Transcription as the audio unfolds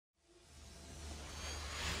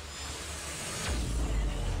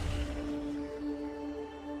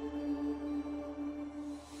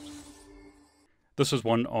This is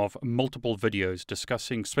one of multiple videos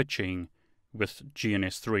discussing switching with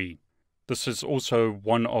GNS3. This is also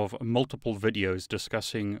one of multiple videos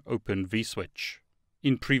discussing vSwitch.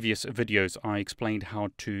 In previous videos, I explained how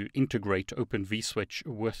to integrate vSwitch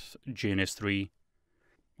with GNS3.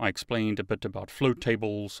 I explained a bit about flow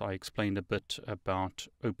tables. I explained a bit about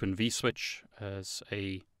vSwitch as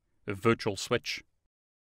a virtual switch.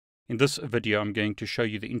 In this video, I'm going to show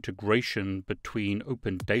you the integration between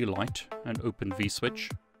OpenDaylight and vSwitch.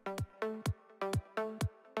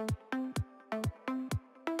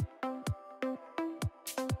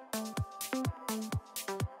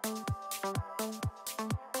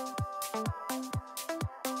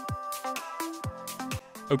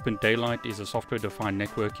 OpenDaylight is a software-defined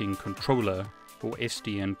networking controller, or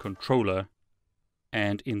SDN controller,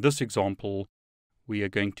 and in this example, we are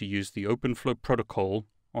going to use the OpenFlow protocol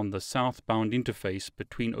on the southbound interface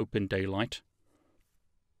between OpenDaylight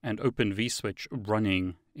and vSwitch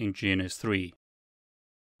running in GNS3.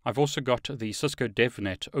 I've also got the Cisco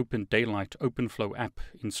DevNet OpenDaylight OpenFlow app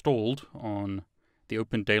installed on the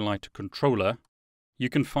OpenDaylight controller. You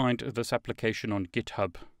can find this application on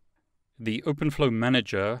GitHub. The OpenFlow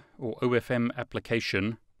Manager, or OFM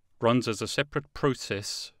application, runs as a separate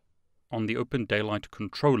process on the OpenDaylight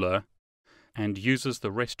controller and uses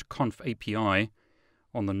the REST-conf API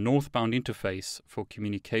on the northbound interface for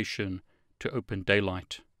communication to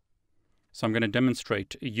OpenDaylight. So I'm going to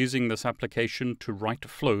demonstrate using this application to write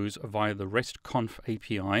flows via the REST-conf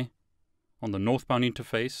API on the northbound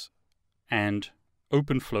interface and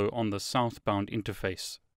OpenFlow on the southbound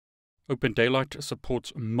interface. OpenDaylight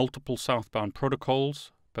supports multiple southbound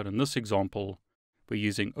protocols, but in this example, we're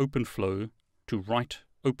using OpenFlow to write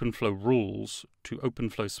OpenFlow rules to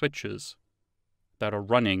OpenFlow switches that are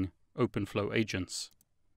running OpenFlow agents.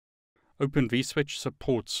 vSwitch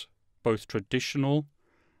supports both traditional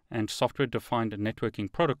and software-defined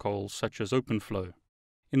networking protocols such as OpenFlow.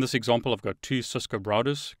 In this example, I've got two Cisco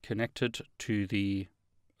routers connected to the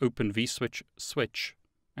vSwitch switch,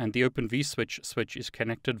 and the vSwitch switch is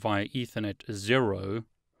connected via Ethernet 0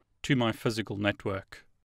 to my physical network.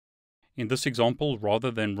 In this example,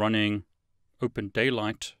 rather than running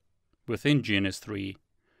OpenDaylight within GNS3,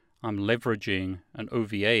 I'm leveraging an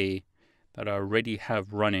OVA that I already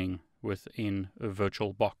have running within a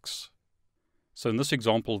VirtualBox. So in this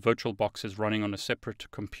example, VirtualBox is running on a separate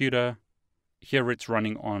computer. Here it's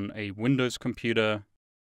running on a Windows computer,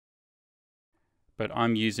 but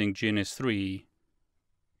I'm using GNS3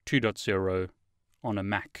 2.0 on a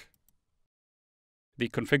Mac. The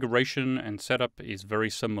configuration and setup is very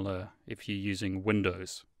similar if you're using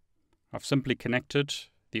Windows. I've simply connected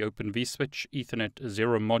the vSwitch Ethernet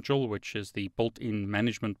 0 module, which is the built-in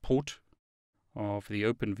management port of the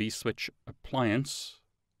vSwitch appliance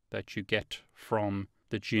that you get from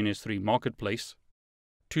the GNS3 marketplace,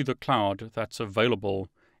 to the cloud that's available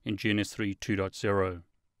in GNS3 2.0.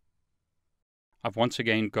 I've once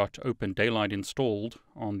again got OpenDaylight installed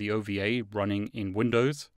on the OVA running in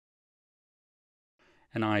Windows,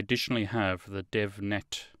 and I additionally have the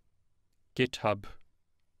DevNet GitHub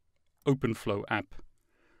OpenFlow app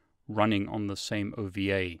running on the same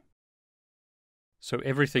OVA. So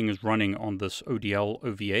everything is running on this ODL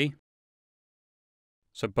OVA.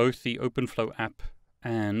 So both the OpenFlow app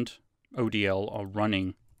and ODL are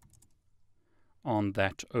running on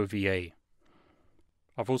that OVA.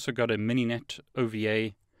 I've also got a Mininet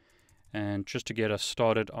OVA, and just to get us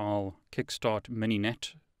started, I'll kickstart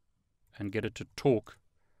Mininet and get it to talk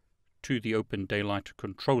to the OpenDaylight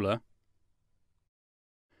controller.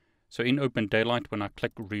 So in OpenDaylight, when I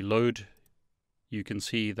click reload, you can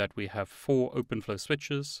see that we have 4 OpenFlow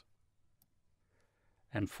switches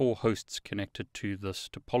and 4 hosts connected to this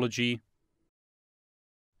topology.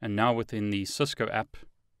 And now within the Cisco app,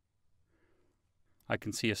 I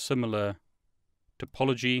can see a similar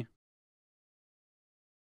topology.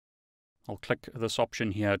 I'll click this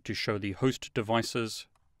option here to show the host devices.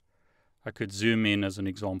 I could zoom in as an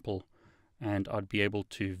example, and I'd be able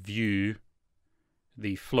to view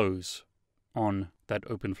the flows on that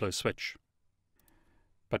OpenFlow switch.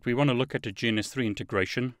 But we want to look at a GNS3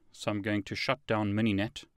 integration, so I'm going to shut down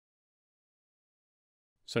Mininet.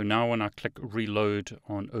 So now when I click reload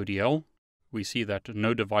on ODL, we see that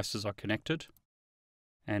no devices are connected.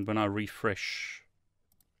 And when I refresh,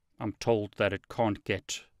 I'm told that it can't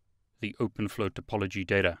get the OpenFlow topology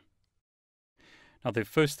data. Now the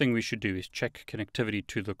first thing we should do is check connectivity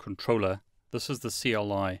to the controller. This is the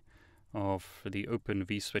CLI of the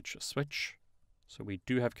vSwitch switch. So we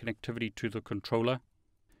do have connectivity to the controller.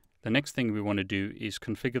 The next thing we want to do is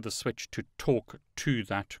configure the switch to talk to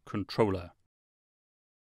that controller.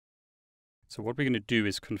 So what we're going to do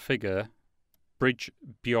is configure bridge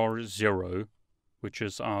BR0, which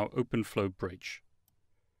is our OpenFlow bridge,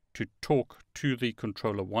 to talk to the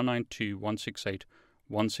controller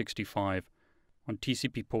 192.168.165 on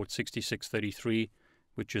TCP port 6633,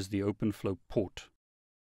 which is the OpenFlow port.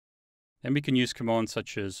 Then we can use commands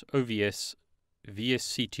such as OVS,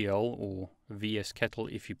 vsctl, or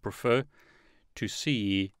vskettle if you prefer, to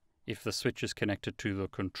see if the switch is connected to the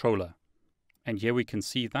controller. And here we can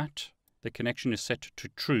see that the connection is set to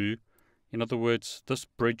true. In other words, this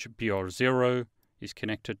bridge BR0 is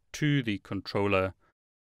connected to the controller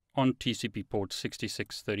on TCP port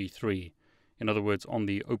 6633. In other words, on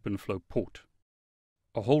the OpenFlow port.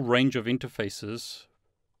 A whole range of interfaces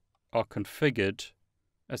are configured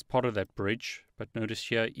as part of that bridge, but notice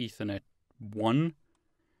here Ethernet 1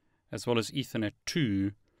 as well as Ethernet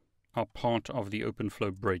 2 are part of the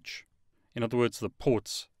OpenFlow bridge. In other words, the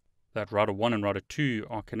ports that router 1 and router 2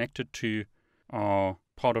 are connected to are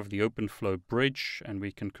part of the OpenFlow bridge, and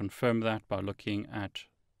we can confirm that by looking at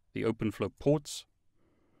the OpenFlow ports.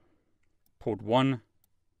 Port 1,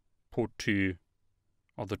 port 2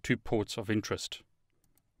 are the two ports of interest.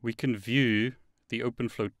 We can view the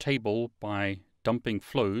OpenFlow table by dumping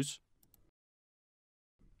flows,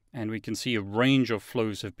 and we can see a range of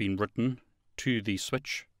flows have been written to the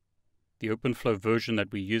switch. The OpenFlow version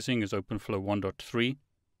that we're using is OpenFlow 1.3.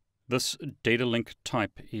 This data link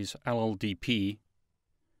type is LLDP.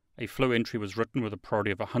 A flow entry was written with a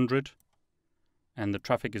priority of 100, and the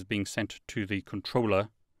traffic is being sent to the controller.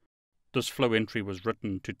 This flow entry was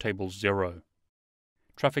written to table 0.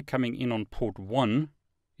 Traffic coming in on port 1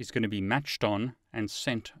 is going to be matched on and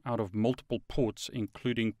sent out of multiple ports,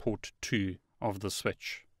 including port 2 of the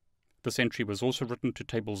switch. This entry was also written to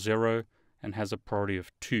table 0 and has a priority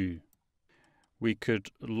of 2. We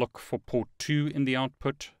could look for port 2 in the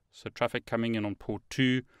output, so traffic coming in on port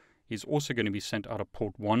 2 is also going to be sent out of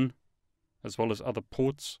port 1, as well as other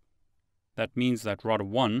ports. That means that router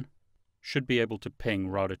 1 should be able to ping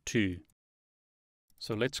router 2.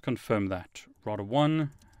 So let's confirm that. Router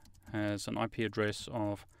 1 has an IP address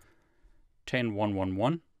of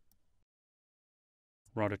 10.1.1.1.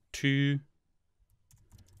 Router 2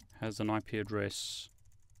 has an IP address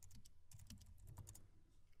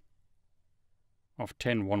of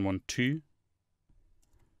 10.1.1.2.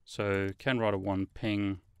 So can router 1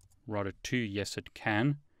 ping router 2? Yes, it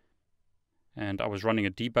can. And I was running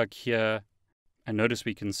a debug here, and notice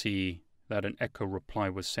we can see that an echo reply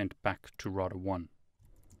was sent back to router 1.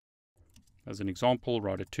 As an example,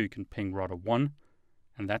 router 2 can ping router 1,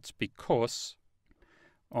 and that's because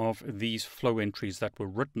of these flow entries that were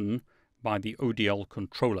written by the ODL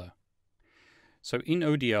controller. So in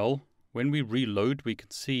ODL, when we reload, we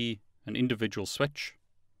can see an individual switch.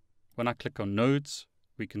 When I click on nodes,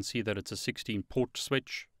 we can see that it's a 16-port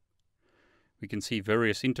switch. We can see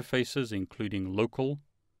various interfaces, including local,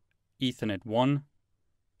 Ethernet 1,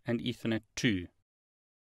 and Ethernet 2.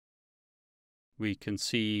 We can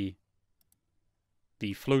see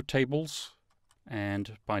the flow tables,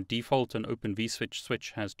 and by default an Open vSwitch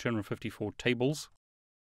switch has 254 tables.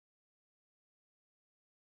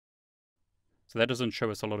 So that doesn't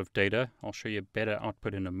show us a lot of data. I'll show you a better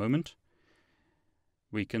output in a moment.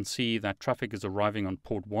 We can see that traffic is arriving on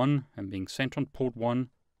port 1 and being sent on port 1,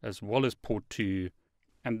 as well as port 2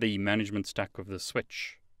 and the management stack of the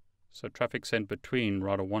switch. So traffic sent between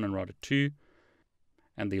router 1 and router 2,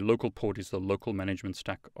 and the local port is the local management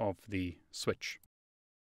stack of the switch.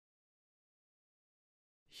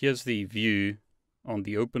 Here's the view on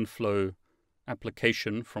the OpenFlow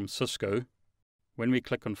application from Cisco. When we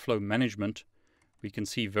click on Flow Management, we can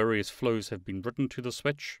see various flows have been written to the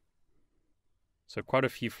switch. So quite a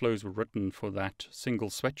few flows were written for that single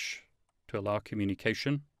switch to allow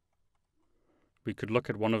communication. We could look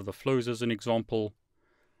at one of the flows as an example,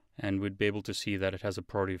 and we'd be able to see that it has a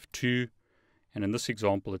priority of 2. And in this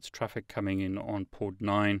example, it's traffic coming in on port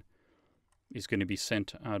 9 is going to be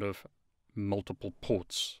sent out of multiple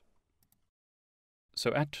ports.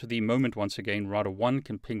 So at the moment, once again, router 1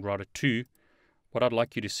 can ping router 2. What I'd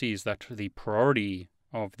like you to see is that the priority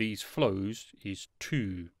of these flows is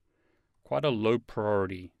 2. Quite a low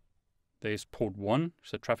priority. There's port 1,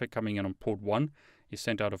 so traffic coming in on port 1 is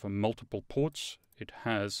sent out of multiple ports. It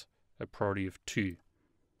has a priority of 2.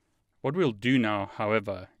 What we'll do now,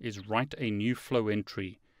 however, is write a new flow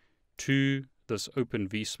entry to this Open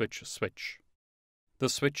vSwitch switch.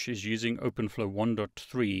 This switch is using OpenFlow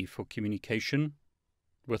 1.3 for communication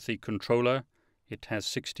with the controller. It has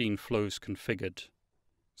 16 flows configured.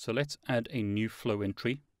 So let's add a new flow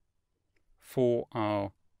entry for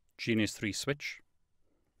our GNS3 switch.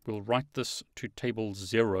 We'll write this to table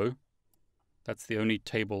 0. That's the only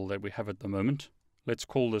table that we have at the moment. Let's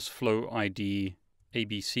call this flow ID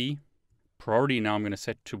ABC. Priority now I'm going to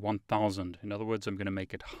set to 1000. In other words, I'm going to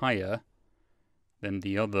make it higher than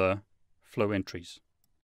the other flow entries.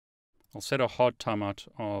 I'll set a hard timeout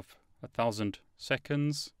of 1000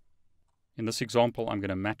 seconds. In this example, I'm going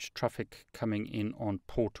to match traffic coming in on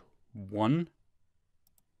port 1.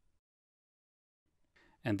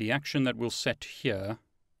 And the action that we'll set here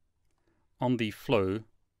on the flow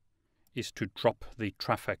is to drop the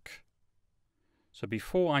traffic. So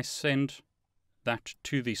before I send that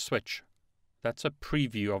to the switch, that's a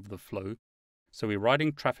preview of the flow. So we're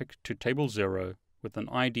writing traffic to table 0 with an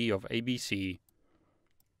ID of ABC.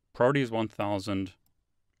 Priority is 1000.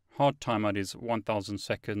 Hard timeout is 1000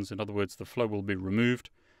 seconds. In other words, the flow will be removed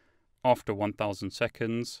after 1000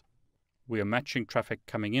 seconds. We are matching traffic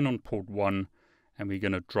coming in on port 1, and we're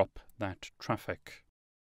going to drop that traffic.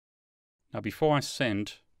 Now, before I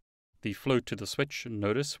send the flow to the switch,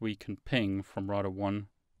 notice we can ping from router 1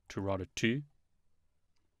 to router 2.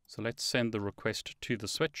 So let's send the request to the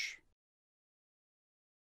switch.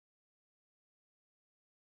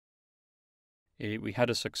 We had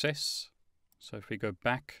a success. So if we go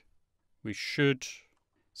back, we should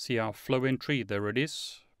see our flow entry. There it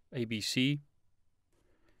is, ABC.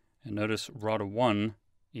 And notice router 1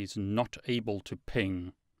 is not able to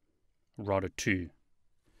ping router 2.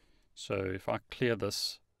 So if I clear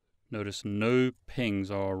this, notice no pings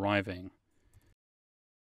are arriving.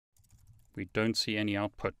 We don't see any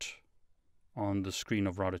output on the screen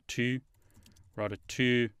of router 2. Router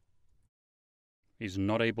 2 is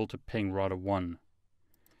not able to ping router 1.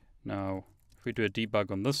 Now, if we do a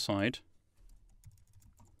debug on this side,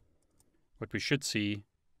 what we should see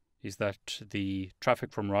is that the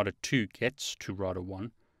traffic from router 2 gets to router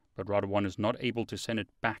 1, but router 1 is not able to send it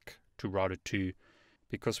back to router 2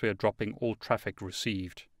 because we are dropping all traffic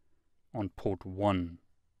received on port 1.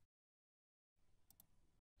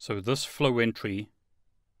 So this flow entry,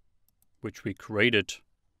 which we created,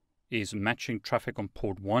 is matching traffic on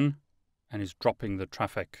port 1 and is dropping the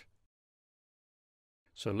traffic.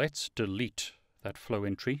 So let's delete that flow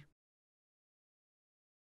entry.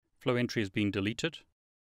 Flow entry has been deleted.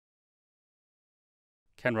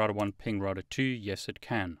 Can router 1 ping router 2? Yes, it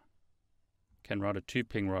can. Can router 2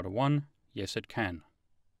 ping router 1? Yes, it can.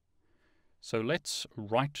 So let's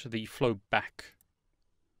write the flow back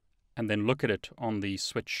and then look at it on the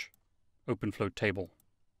switch OpenFlow table.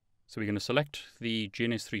 So we're going to select the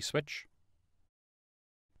GNS3 switch.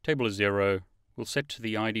 Table is 0. We'll set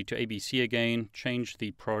the ID to ABC again, change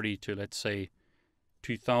the priority to, let's say,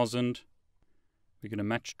 2000. We're going to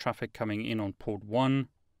match traffic coming in on port 1.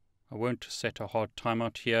 I won't set a hard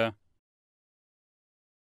timeout here.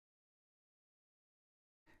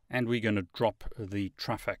 And we're going to drop the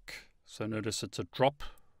traffic. So notice it's a drop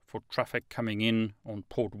for traffic coming in on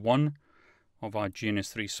port 1 of our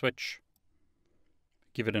GNS3 switch.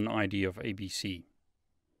 Give it an ID of ABC.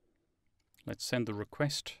 Let's send the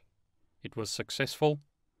request. It was successful.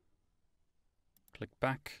 Click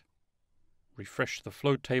back. Refresh the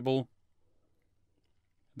flow table.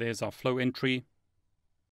 There's our flow entry.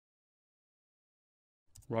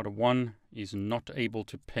 Router 1 is not able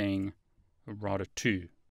to ping router 2.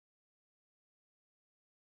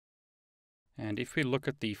 And if we look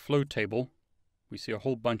at the flow table, we see a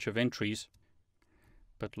whole bunch of entries.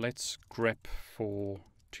 But let's grep for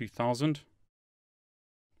 2000.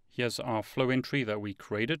 Here's our flow entry that we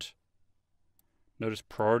created. Notice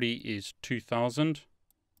priority is 2000.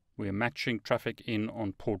 We're matching traffic in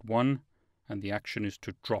on port 1, and the action is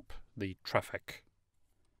to drop the traffic.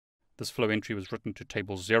 This flow entry was written to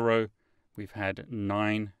table 0. We've had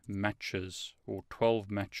 9 matches or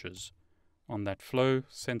 12 matches on that flow.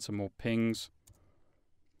 Send some more pings.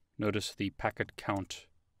 Notice the packet count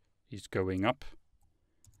is going up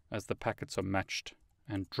as the packets are matched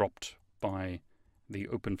and dropped by the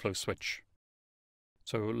OpenFlow switch.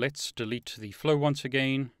 So let's delete the flow once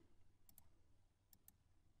again.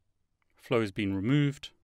 Flow has been removed.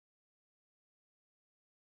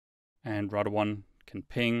 And router 1 can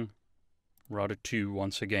ping router 2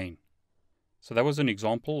 once again. So that was an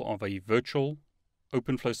example of a virtual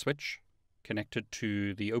OpenFlow switch connected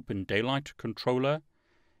to the OpenDayLight controller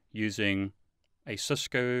using a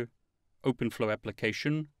Cisco OpenFlow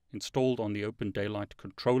application installed on the OpenDayLight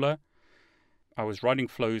controller. I was writing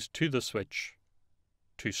flows to the switch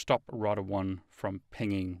to stop router 1 from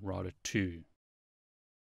pinging router 2.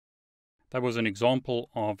 That was an example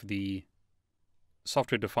of the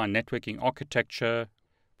software-defined networking architecture.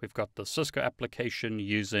 We've got the Cisco application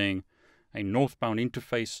using a northbound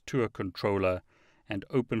interface to a controller and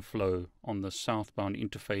OpenFlow on the southbound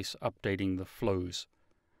interface updating the flows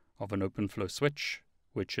of an OpenFlow switch,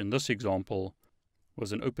 which in this example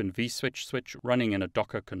was an Open vSwitch switch running in a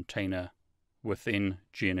Docker container within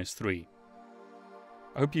GNS3.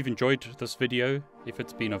 I hope you've enjoyed this video. If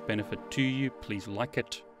it's been of benefit to you, please like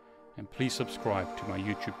it and please subscribe to my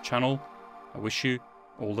YouTube channel. I wish you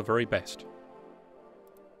all the very best.